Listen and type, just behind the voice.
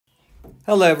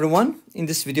Hello everyone. In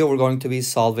this video we're going to be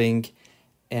solving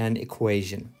an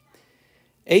equation.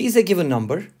 A is a given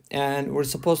number and we're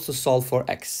supposed to solve for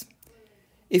x.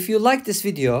 If you like this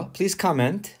video, please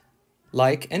comment,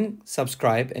 like and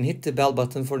subscribe and hit the bell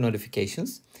button for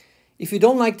notifications. If you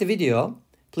don't like the video,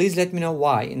 please let me know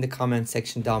why in the comment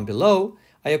section down below.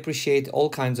 I appreciate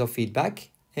all kinds of feedback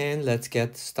and let's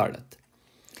get started.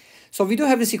 So we do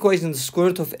have this equation, the square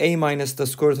root of a minus the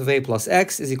square root of a plus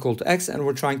x is equal to x, and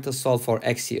we're trying to solve for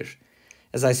x here.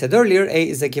 As I said earlier, a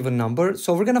is a given number,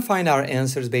 so we're going to find our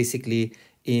answers basically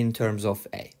in terms of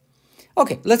a.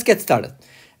 Okay, let's get started.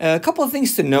 A couple of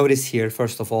things to notice here,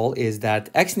 first of all, is that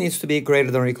x needs to be greater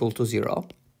than or equal to 0,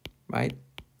 right?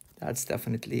 That's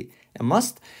definitely a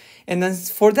must. And then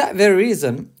for that very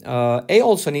reason, a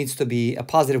also needs to be a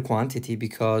positive quantity,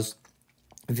 because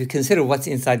if you consider what's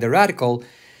inside the radical,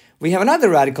 we have another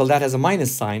radical that has a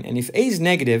minus sign, and if a is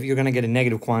negative, you're going to get a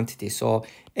negative quantity. So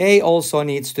a also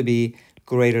needs to be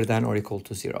greater than or equal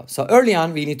to 0. So early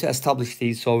on, we need to establish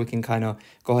these so we can kind of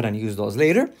go ahead and use those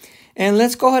later. And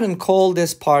let's go ahead and call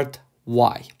this part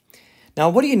y.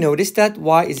 Now, what do you notice? That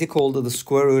y is equal to the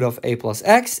square root of a plus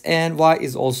x, and y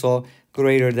is also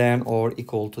greater than or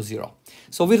equal to 0.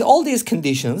 So with all these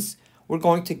conditions, we're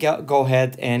going to go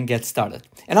ahead and get started.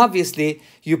 And obviously,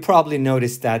 you probably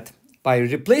noticed that by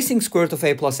replacing square root of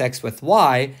a plus x with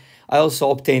y, I also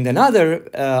obtained another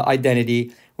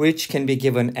identity, which can be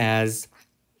given as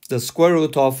the square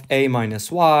root of a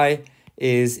minus y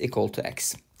is equal to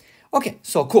x. Okay,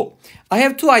 so cool. I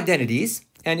have two identities,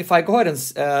 and if I go ahead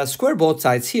and square both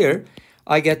sides here,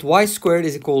 I get y squared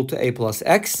is equal to a plus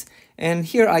x, and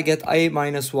here I get a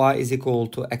minus y is equal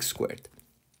to x squared.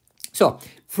 So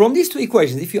from these two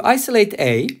equations, if you isolate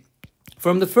a,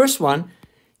 from the first one,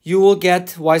 you will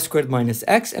get y squared minus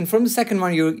x, and from the second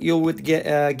one, you would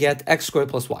get x squared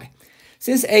plus y.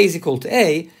 Since a is equal to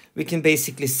a, we can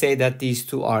basically say that these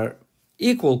two are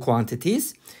equal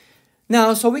quantities.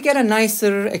 Now, so we get a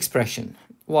nicer expression.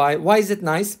 Why? Why is it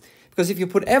nice? Because if you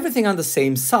put everything on the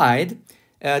same side,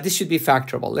 this should be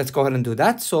factorable. Let's go ahead and do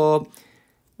that. So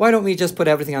why don't we just put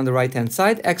everything on the right-hand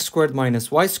side? X squared minus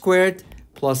y squared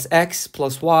plus x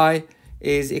plus y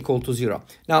is equal to 0.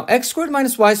 Now, x squared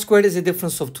minus y squared is a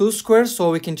difference of 2 squares, so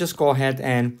we can just go ahead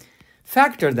and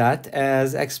factor that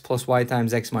as x plus y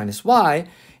times x minus y,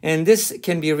 and this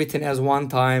can be written as 1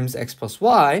 times x plus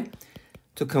y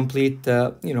to complete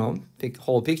the,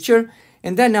 whole picture.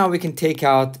 And then now we can take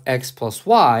out x plus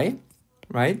y,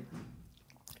 right?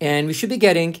 And we should be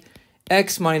getting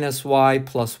x minus y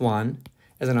plus 1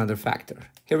 as another factor.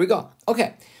 Here we go.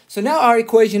 Okay. So now our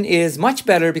equation is much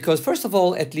better because, first of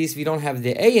all, at least we don't have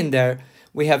the a in there.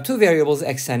 We have two variables,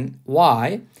 x and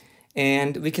y,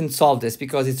 and we can solve this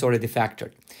because it's already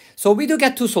factored. So we do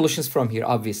get two solutions from here,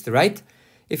 obviously, right?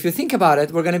 If you think about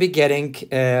it, we're going to be getting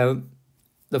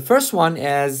the first one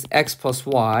as x plus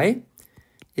y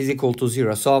is equal to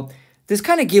 0. So this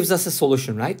kind of gives us a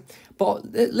solution, right? But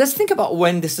let's think about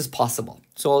when this is possible.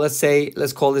 So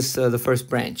let's call this the first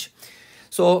branch.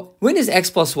 So when is x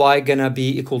plus y gonna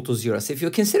be equal to 0? So if you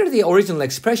consider the original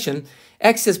expression,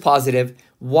 x is positive,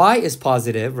 y is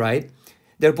positive, right?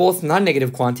 They're both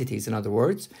non-negative quantities, in other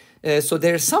words. So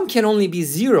their sum can only be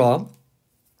 0.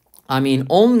 I mean,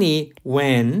 only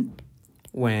when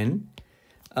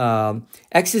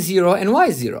x is 0 and y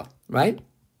is 0, right?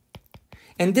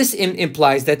 And this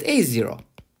implies that a is 0.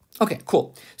 Okay,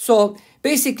 cool. So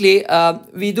basically,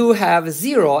 we do have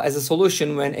 0 as a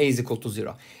solution when a is equal to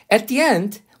 0. At the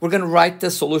end, we're going to write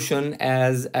the solution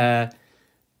as a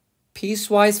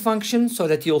piecewise function so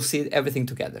that you'll see everything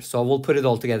together. So we'll put it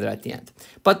all together at the end.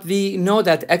 But we know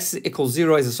that x equals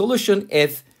 0 is a solution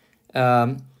if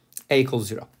a equals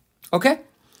 0. Okay?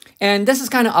 And this is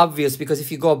kind of obvious because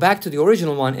if you go back to the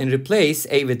original one and replace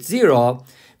a with 0,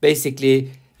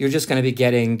 basically, you're just going to be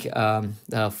getting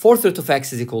the fourth root of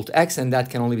x is equal to x, and that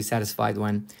can only be satisfied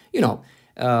when,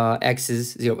 x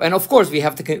is 0. And of course, we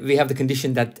have the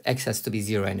condition that x has to be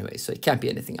 0 anyway, so it can't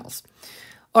be anything else.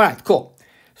 All right, cool.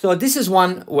 So this is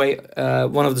one way,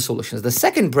 one of the solutions. The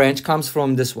second branch comes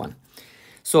from this one.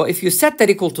 So if you set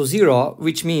that equal to 0,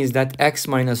 which means that x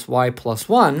minus y plus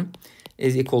 1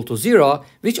 is equal to 0,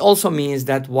 which also means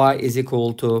that y is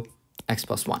equal to x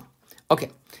plus 1. Okay,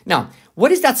 now,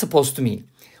 what is that supposed to mean?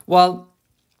 Well,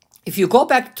 if you go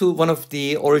back to one of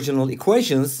the original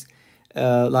equations,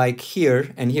 like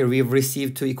here and here, we've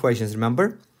received two equations,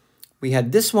 remember? We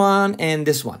had this one and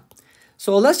this one.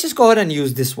 So let's just go ahead and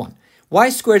use this one. Y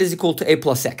squared is equal to a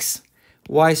plus x.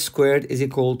 Y squared is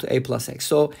equal to a plus x.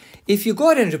 So if you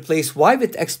go ahead and replace y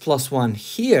with x plus 1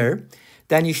 here,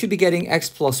 then you should be getting x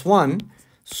plus 1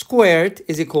 squared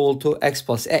is equal to x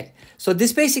plus a. So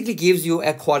this basically gives you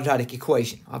a quadratic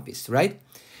equation, obviously, right?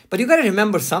 But you got to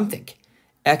remember something.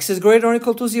 X is greater than or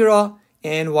equal to 0,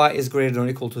 and y is greater than or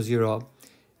equal to 0,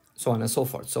 so on and so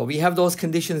forth. So we have those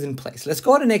conditions in place. Let's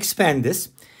go ahead and expand this.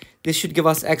 This should give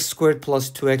us x squared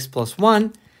plus 2x plus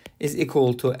 1 is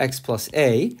equal to x plus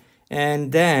a.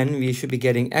 And then we should be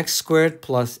getting x squared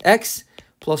plus x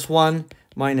plus 1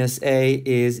 minus a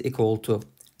is equal to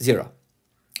 0.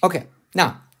 Okay,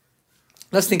 now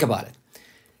let's think about it.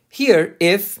 Here,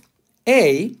 if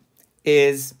a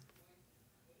is,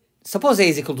 suppose a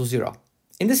is equal to 0.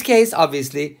 In this case,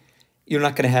 obviously, you're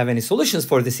not going to have any solutions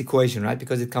for this equation, right?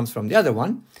 Because it comes from the other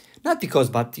one. Not because,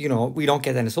 but, you know, we don't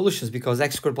get any solutions because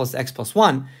x squared plus x plus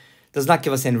 1 does not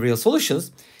give us any real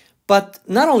solutions. But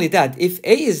not only that, if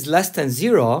a is less than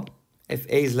 0,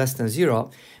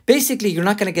 basically, you're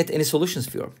not going to get any solutions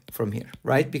from here,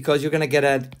 right? Because you're going to get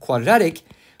a quadratic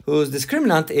whose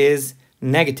discriminant is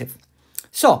negative.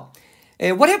 So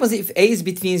what happens if a is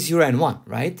between 0 and 1,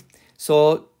 right?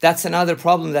 So that's another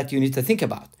problem that you need to think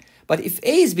about. But if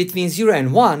a is between 0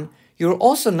 and 1, you're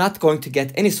also not going to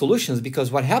get any solutions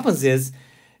because what happens is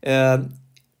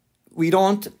we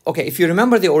don't, okay, if you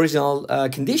remember the original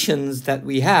conditions that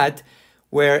we had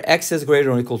where x is greater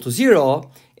than or equal to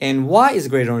 0 and y is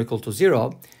greater than or equal to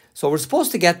 0, so we're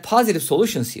supposed to get positive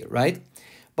solutions here, right?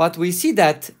 But we see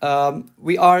that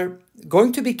we are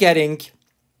going to be getting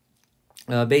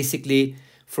basically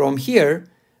from here,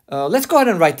 let's go ahead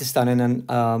and write this down and then,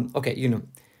 okay, you know,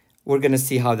 we're going to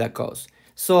see how that goes.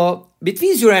 So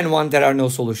between 0 and 1, there are no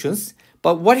solutions.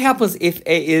 But what happens if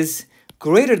a is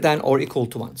greater than or equal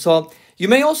to 1? So you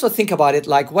may also think about it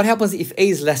like what happens if a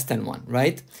is less than 1,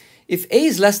 right? If a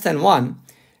is less than 1,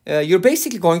 you're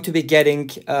basically going to be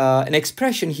getting an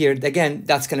expression here. Again,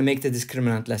 that's going to make the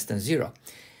discriminant less than 0.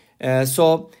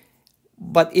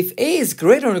 But if a is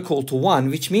greater than or equal to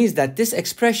 1, which means that this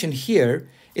expression here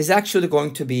is actually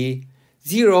going to be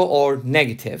 0 or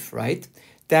negative, right?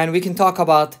 Then we can talk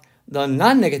about the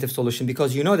non-negative solution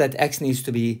because you know that x needs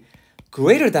to be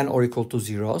greater than or equal to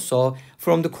 0. So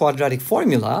from the quadratic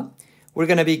formula, we're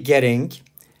going to be getting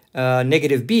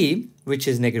negative b, which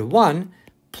is negative 1,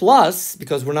 plus,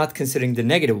 because we're not considering the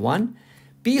negative 1,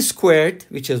 b squared,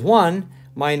 which is 1,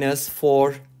 minus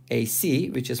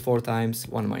 4ac, which is 4 times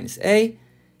 1 minus a.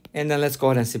 And then let's go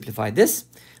ahead and simplify this.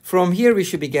 From here, we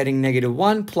should be getting negative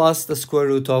 1 plus the square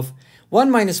root of 1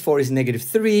 minus 4 is negative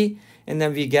 3. And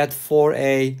then we get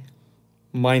 4a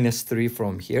minus 3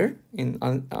 from here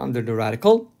under the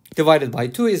radical divided by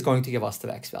 2 is going to give us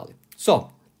the x value.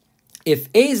 So if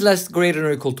a is greater than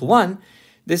or equal to 1,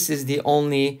 this is the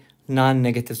only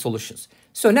non-negative solutions.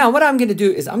 So now what I'm going to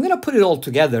do is I'm going to put it all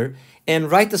together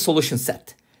and write the solution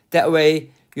set. That way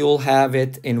you'll have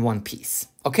it in one piece.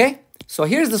 Okay? So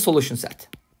here's the solution set.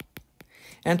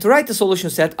 And to write the solution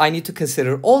set, I need to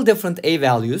consider all different a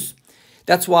values.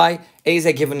 That's why a is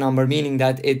a given number, meaning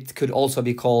that it could also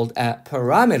be called a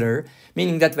parameter,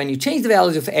 meaning that when you change the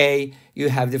values of a, you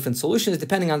have different solutions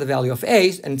depending on the value of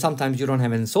a, and sometimes you don't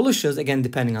have any solutions, again,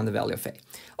 depending on the value of a.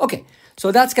 Okay,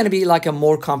 so that's going to be like a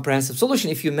more comprehensive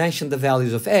solution if you mention the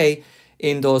values of a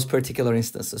in those particular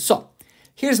instances. So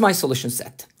here's my solution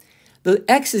set. The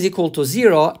x is equal to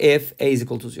 0 if a is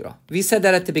equal to 0. We said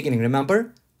that at the beginning,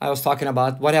 remember? I was talking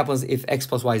about what happens if x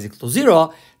plus y is equal to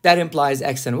 0. That implies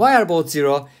x and y are both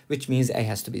 0, which means a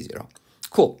has to be 0.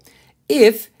 Cool.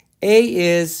 If a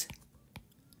is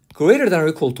greater than or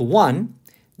equal to 1,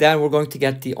 then we're going to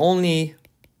get the only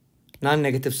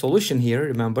non-negative solution here.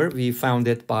 Remember, we found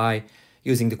it by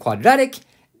using the quadratic.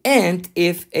 And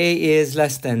if a is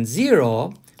less than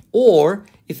 0, or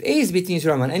if a is between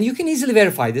 0 and 1, and you can easily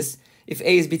verify this. If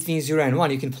a is between 0 and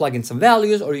 1, you can plug in some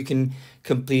values or you can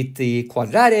complete the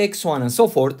quadratic, so on and so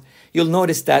forth. You'll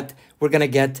notice that we're going to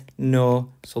get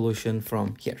no solution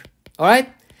from here. All right?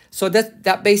 So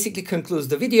that basically concludes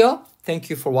the video. Thank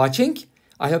you for watching.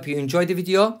 I hope you enjoyed the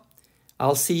video.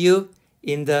 I'll see you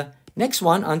in the next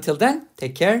one. Until then,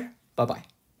 take care. Bye-bye.